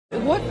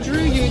What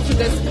drew you to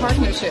this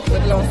partnership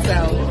with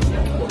Lancel?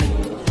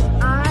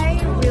 I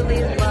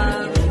really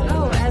love,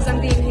 as I'm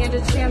being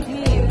handed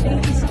champagne,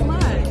 thank you so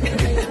much.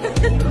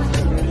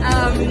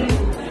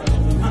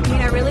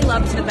 I really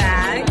loved the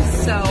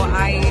bags, so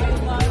I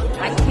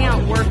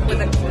can't work with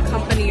a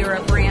company or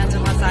a brand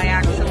unless I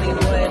actually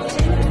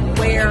would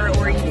wear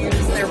or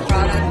use their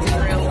product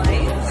in real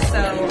life.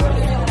 So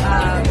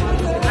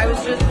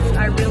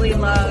I really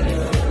love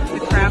the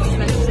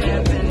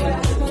craftsmanship and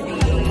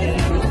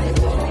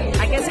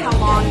how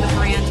long the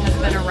brand has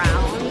been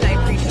around. I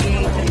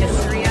appreciate the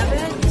history of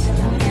it.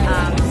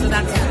 So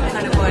that's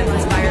kind of what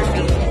inspired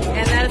me.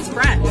 And that it's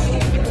fresh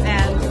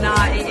and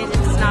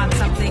it's not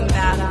something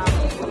that,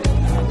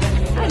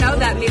 I don't know,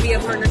 that maybe a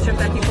partnership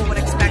that people would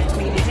expect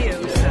me to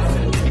do. So,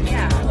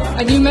 yeah.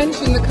 And you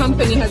mentioned the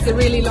company has a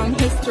really long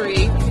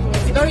history.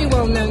 It's very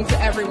well known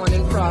to everyone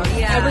in France.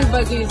 Yeah.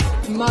 Everybody's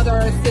mother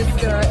or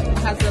sister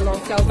has a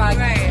Lancel bag.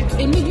 Right.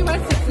 In the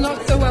US, it's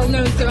not so well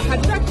known. So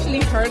had you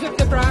actually heard of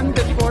the brand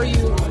before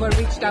you were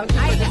reached out to?